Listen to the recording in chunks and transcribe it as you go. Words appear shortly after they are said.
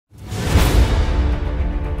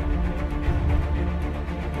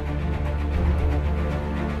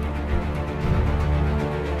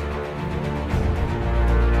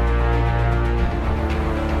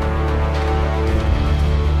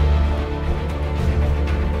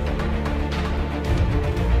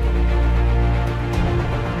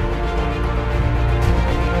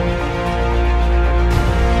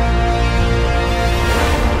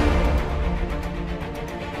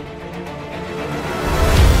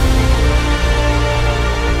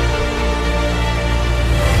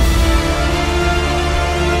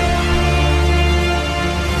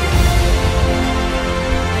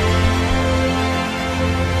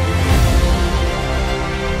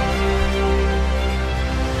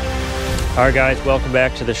All right guys, welcome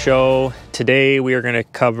back to the show. Today we are going to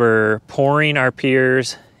cover pouring our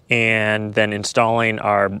piers and then installing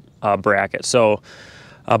our brackets. So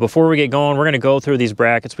before we get going, we're going to go through these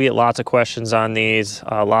brackets. We get lots of questions on these,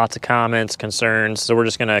 lots of comments, concerns. So we're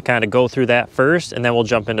just going to kind of go through that first and then we'll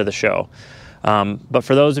jump into the show. But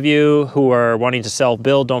for those of you who are wanting to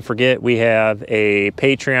self-build, don't forget we have a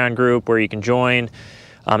Patreon group where you can join.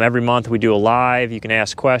 Every month we do a live, you can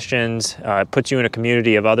ask questions, it puts you in a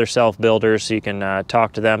community of other self-builders so you can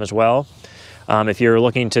talk to them as well. If you're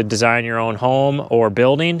looking to design your own home or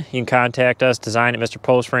building, you can contact us, design at Mr.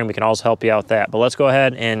 Postframe, we can also help you out with that. But let's go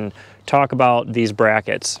ahead and talk about these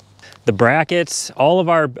brackets. The brackets, all of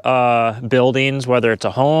our buildings, whether it's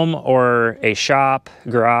a home or a shop,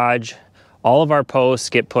 garage, all of our posts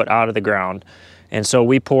get put out of the ground. And so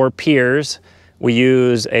we pour piers. We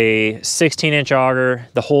use a 16-inch auger.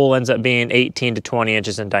 The hole ends up being 18 to 20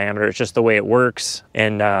 inches in diameter. It's just the way it works,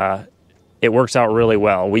 and it works out really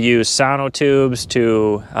well. We use sonotubes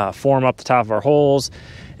to form up the top of our holes,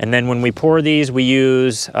 and then when we pour these, we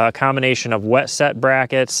use a combination of wet set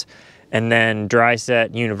brackets and then dry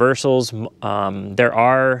set universals. There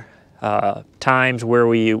are times where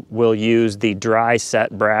we will use the dry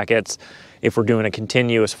set brackets if we're doing a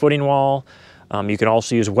continuous footing wall. You can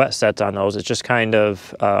also use wet sets on those. It's just kind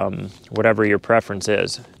of whatever your preference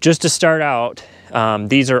is. Just to start out,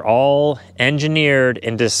 these are all engineered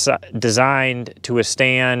and designed to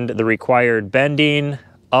withstand the required bending,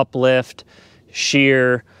 uplift,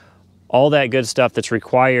 shear, all that good stuff that's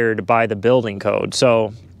required by the building code.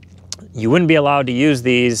 So you wouldn't be allowed to use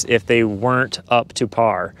these if they weren't up to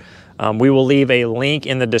par. We will leave a link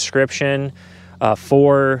in the description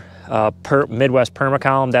for Midwest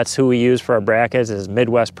Permacolumn. That's who we use for our brackets, is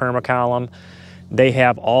Midwest Permacolumn. They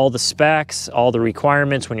have all the specs, all the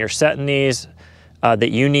requirements when you're setting these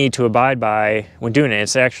that you need to abide by when doing it.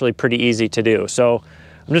 It's actually pretty easy to do. So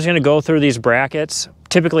I'm just going to go through these brackets.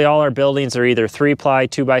 Typically all our buildings are either 3-ply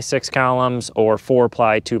 2x6 columns or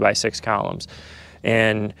 4-ply 2x6 columns.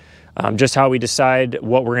 And just how we decide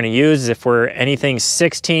what we're going to use is if we're anything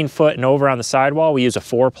 16 foot and over on the sidewall, we use a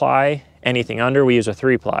 4-ply. Anything under, we use a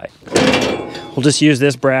 3-ply. We'll just use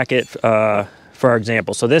this bracket for our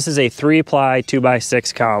example. So this is a 3-ply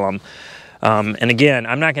 2x6 column. And again,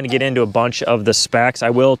 I'm not going to get into a bunch of the specs.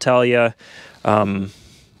 I will tell you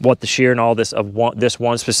what the shear and all this of this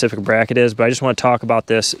one specific bracket is, but I just want to talk about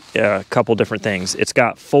this a couple different things. It's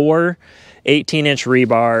got 4 18-inch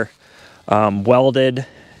rebar welded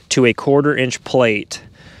to a 1/4-inch plate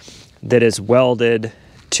that is welded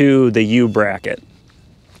to the U bracket.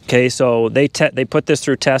 Okay, so they put this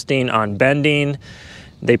through testing on bending.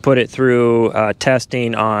 They put it through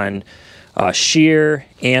testing on shear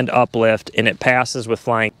and uplift, and it passes with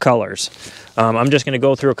flying colors. I'm just going to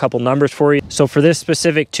go through a couple numbers for you. So for this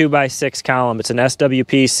specific 2x6 column, it's an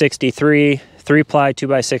SWP 63 3-ply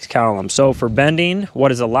 2x6 column. So for bending,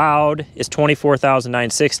 what is allowed is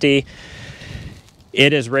 24,960.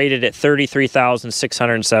 It is rated at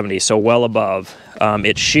 33,670, so well above.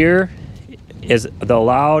 Its shear is the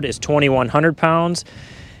allowed is 2,100 pounds.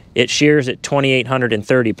 It shears at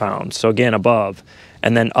 2,830 pounds, so again above.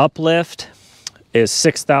 And then uplift is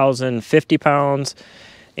 6,050 pounds,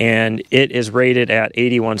 and it is rated at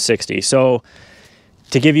 8,160. So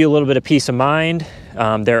to give you a little bit of peace of mind,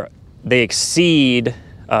 they exceed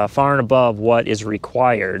far and above what is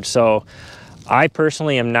required. So I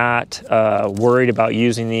personally am not worried about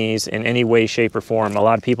using these in any way, shape, or form. A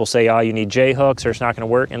lot of people say, oh, you need J-hooks or it's not going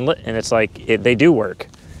to work. And it's like, they do work.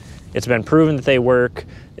 It's been proven that they work.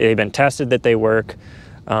 They've been tested that they work,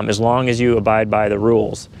 as long as you abide by the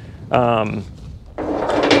rules. One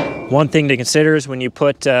thing to consider is when you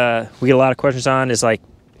put, we get a lot of questions on, is like,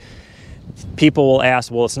 people will ask,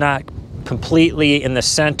 well, it's not completely in the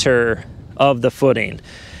center of the footing.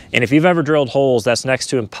 And if you've ever drilled holes, that's next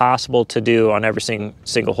to impossible to do on every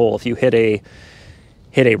single hole. If you hit a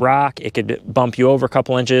rock, it could bump you over a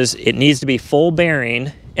couple inches. It needs to be full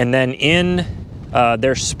bearing, and then in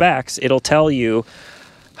their specs, it'll tell you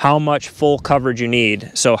how much full coverage you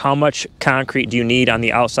need. So how much concrete do you need on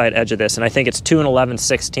the outside edge of this? And I think it's 2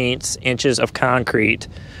 11/16 inches of concrete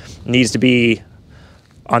needs to be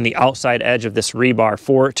on the outside edge of this rebar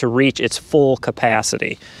for it to reach its full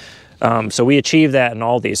capacity. So we achieve that in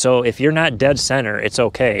all these. So if you're not dead center, it's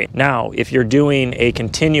okay. Now, if you're doing a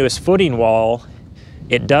continuous footing wall,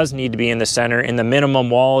 it does need to be in the center, and the minimum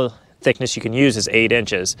wall thickness you can use is 8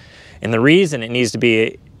 inches. And the reason it needs to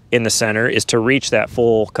be in the center is to reach that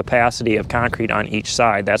full capacity of concrete on each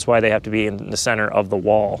side. That's why they have to be in the center of the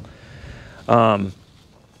wall.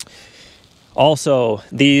 Also,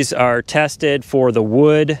 these are tested for the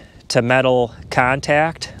wood to metal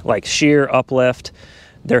contact, like shear, uplift.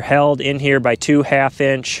 They're held in here by 2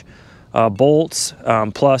 1/2-inch bolts,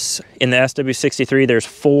 plus in the SW63 there's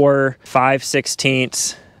 4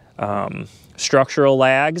 5/16 structural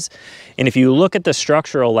lags. And if you look at the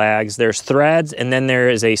structural lags, there's threads, and then there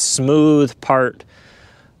is a smooth part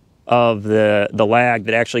of the lag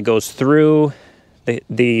that actually goes through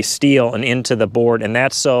the steel and into the board, and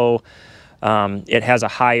that's so it has a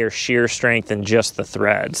higher shear strength than just the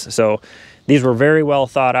threads. So these were very well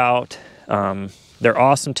thought out. They're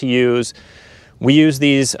awesome to use. We use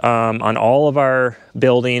these on all of our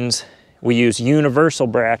buildings. We use universal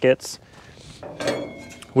brackets,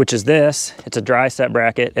 which is this. It's a dry set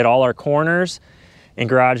bracket at all our corners and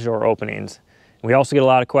garage door openings. We also get a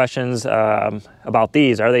lot of questions about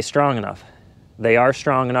these. Are they strong enough? They are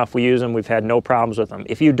strong enough. We use them. We've had no problems with them.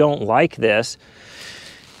 If you don't like this,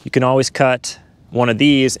 you can always cut one of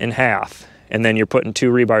these in half, and then you're putting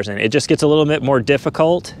 2 rebars in. It just gets a little bit more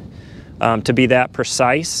difficult to be that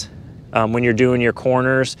precise when you're doing your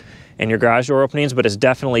corners and your garage door openings, but it's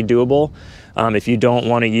definitely doable if you don't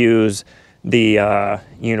want to use the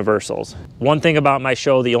universals. One thing about my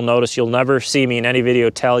show that you'll notice, you'll never see me in any video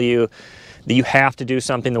tell you that you have to do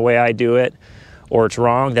something the way I do it or it's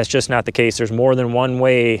wrong. That's just not the case. There's more than one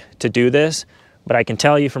way to do this, but I can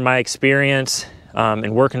tell you from my experience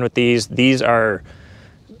in working with these are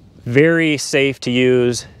very safe to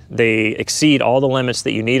use. They exceed all the limits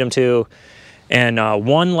that you need them to. And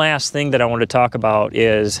one last thing that I want to talk about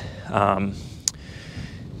is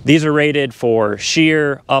these are rated for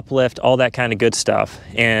shear, uplift, all that kind of good stuff.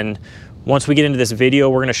 And once we get into this video,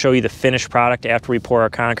 we're going to show you the finished product after we pour our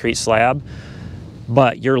concrete slab.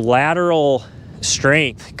 But your lateral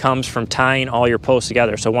strength comes from tying all your posts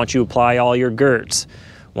together. So once you apply all your girts,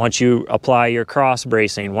 once you apply your cross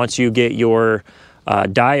bracing, once you get your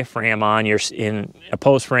diaphragm on in a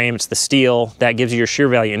post frame, it's the steel that gives you your shear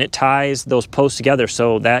value, and it ties those posts together,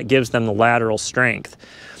 so that gives them the lateral strength.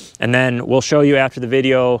 And then we'll show you after the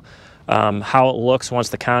video how it looks once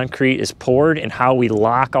the concrete is poured and how we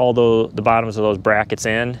lock all the bottoms of those brackets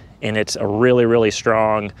in, and it's a really, really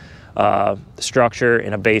strong structure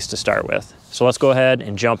and a base to start with. So let's go ahead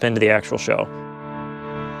and jump into the actual show.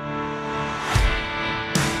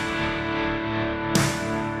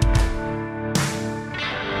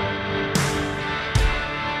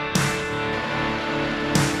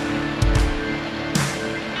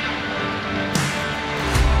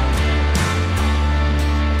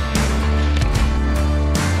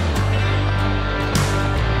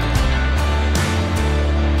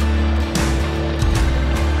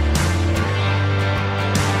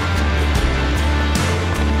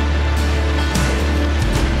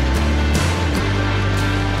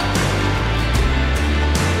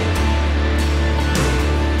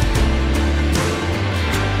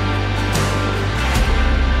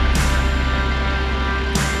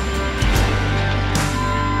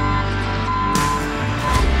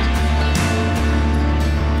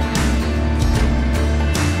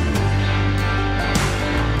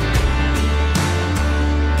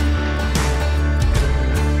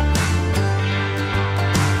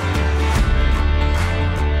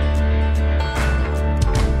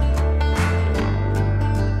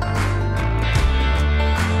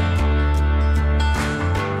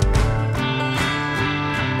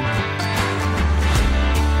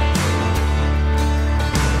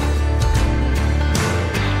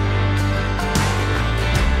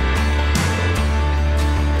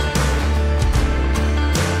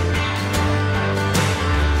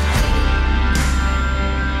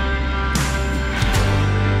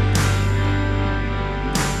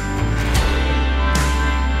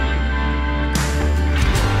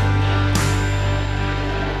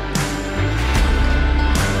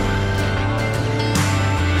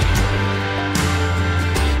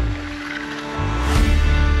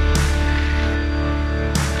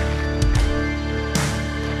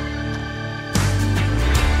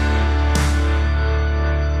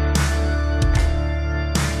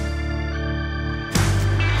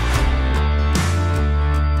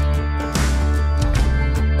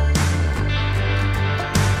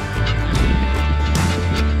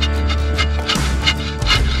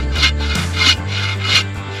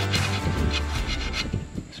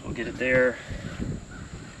 There,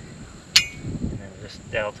 and then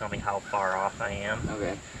that'll tell me how far off I am.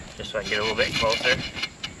 Okay. Just so I can get a little bit closer.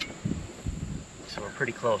 So we're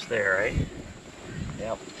pretty close there, right?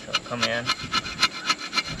 Yep. So come in.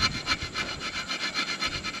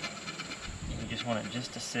 And you just want it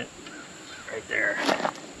just to sit right there.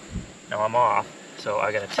 Now I'm off, so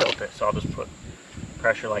I gotta tilt it. So I'll just put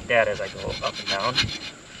pressure like that as I go up and down.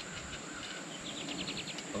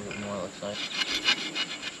 A little more. what it looks like.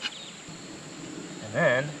 And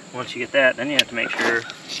then, once you get that, then you have to make sure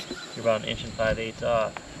you're about 1 5/8 inches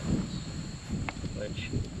off, which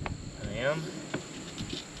I am.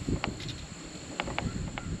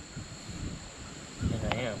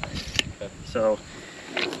 And I am. So,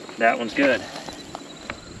 that one's good.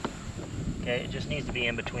 Okay, it just needs to be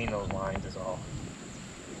in between those lines is all.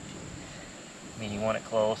 I mean, you want it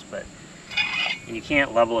close, but and you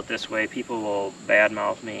can't level it this way. People will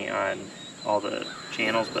badmouth me on all the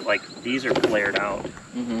channels, but like these are flared out.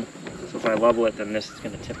 So if I level it, then this is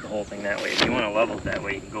going to tip the whole thing that way. If you want to level it that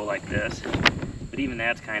way, you can go like this. But even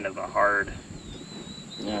that's kind of a hard.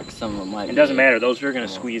 Yeah, some of them might. It doesn't matter. Those are going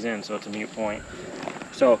to squeeze in, so it's a moot point.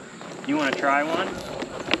 So you want to try one?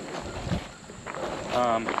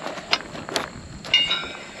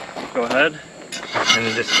 Go ahead and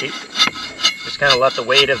then just kind of let the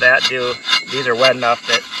weight of that do. These are wet enough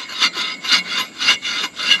that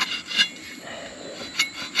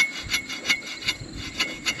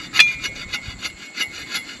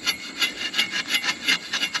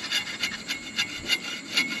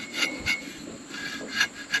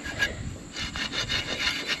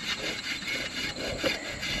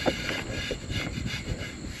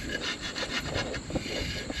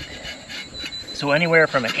so anywhere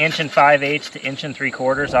from 1 5/8 inches to 1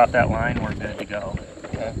 3/4 inches off that line, we're good to go.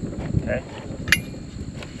 Okay. Okay.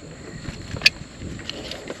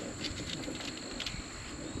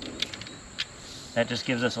 That just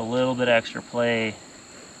gives us a little bit extra play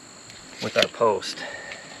with our post.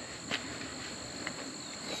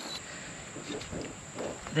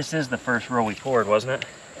 This is the first row we poured, wasn't it?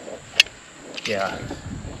 Yeah.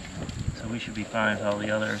 So we should be fine with all the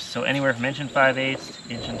others. So anywhere from 1 5/8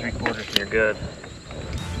 inches to 1 3/4 inches, you're good.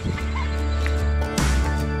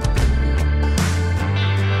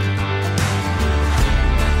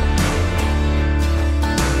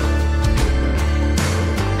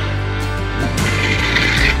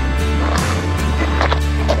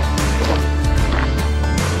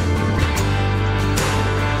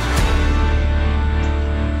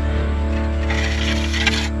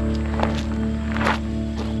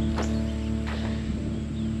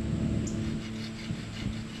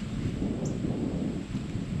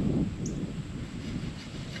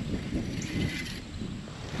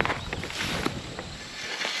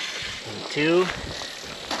 Two.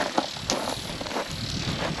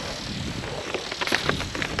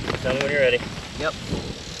 Tell me when you're ready. Yep.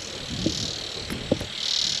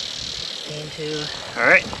 2. All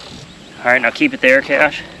right. All right, now keep it there,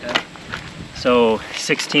 Cash. Okay. So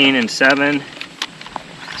 16 and 7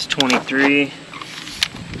 is 23.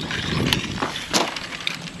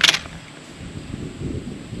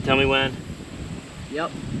 Tell me when. Yep.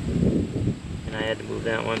 And I had to move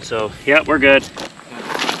that one, so yep, we're good.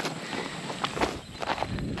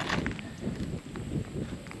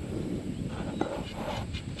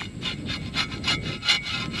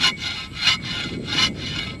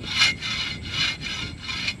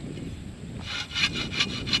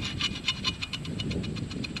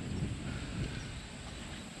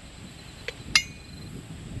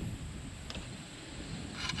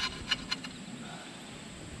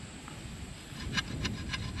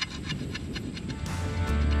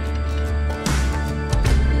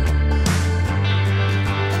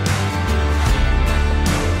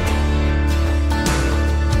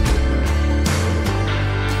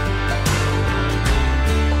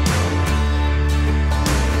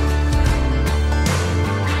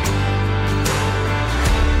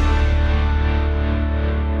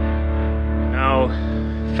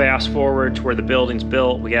 Fast forward to where the building's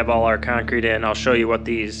built, we have all our concrete in. I'll show you what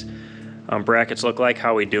these brackets look like,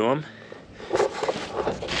 how we do them.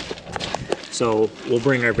 So we'll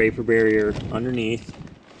bring our vapor barrier underneath,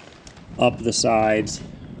 up the sides,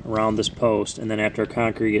 around this post, and then after our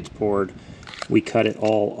concrete gets poured, we cut it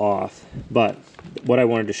all off. But what I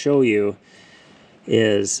wanted to show you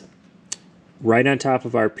is right on top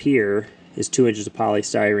of our pier is 2 inches of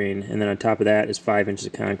polystyrene, and then on top of that is 5 inches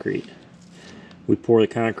of concrete. We pour the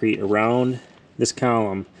concrete around this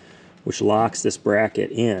column, which locks this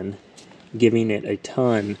bracket in, giving it a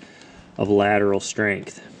ton of lateral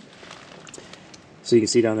strength. So you can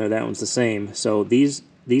see down there that one's the same. So these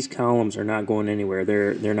columns are not going anywhere.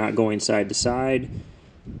 They're not going side to side.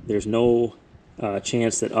 There's no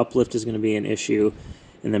chance that uplift is going to be an issue.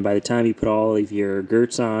 And then by the time you put all of your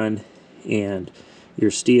girts on and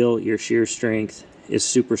your steel, your shear strength is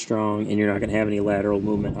super strong, and you're not going to have any lateral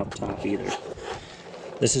movement up top either.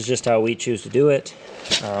 This is just how we choose to do it.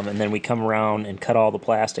 And then we come around and cut all the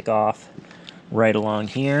plastic off right along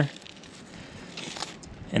here.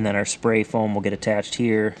 And then our spray foam will get attached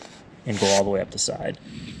here and go all the way up the side.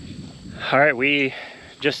 All right, we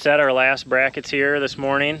just set our last brackets here this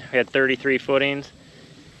morning. We had 33 footings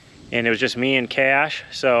and it was just me and Cash.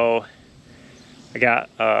 So I got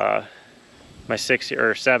my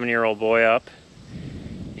 7-year-old boy up.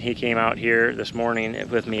 He came out here this morning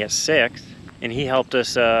with me at 6 and he helped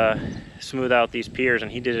us smooth out these piers, and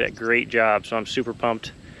he did a great job. So I'm super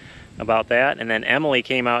pumped about that. And then Emily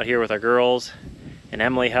came out here with our girls and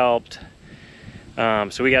Emily helped.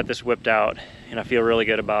 So we got this whipped out and I feel really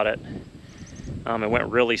good about it. It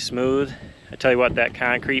went really smooth. I tell you what, that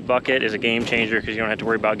concrete bucket is a game changer because you don't have to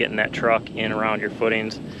worry about getting that truck in around your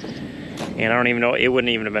footings. And I don't even know, it wouldn't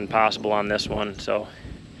even have been possible on this one. So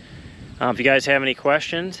if you guys have any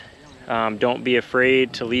questions, don't be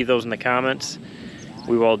afraid to leave those in the comments.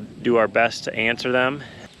 We will do our best to answer them.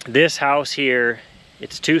 This house here,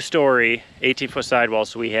 it's 2-story, 18-foot sidewall,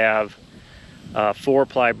 so we have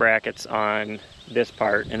 4-ply brackets on this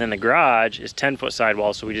part, and then the garage is 10-foot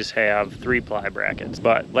sidewall, so we just have 3-ply brackets.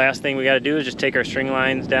 But last thing we got to do is just take our string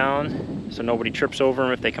lines down so nobody trips over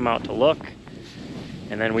them if they come out to look,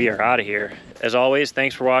 and then we are out of here. As always,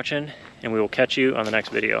 thanks for watching, and we will catch you on the next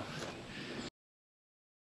video.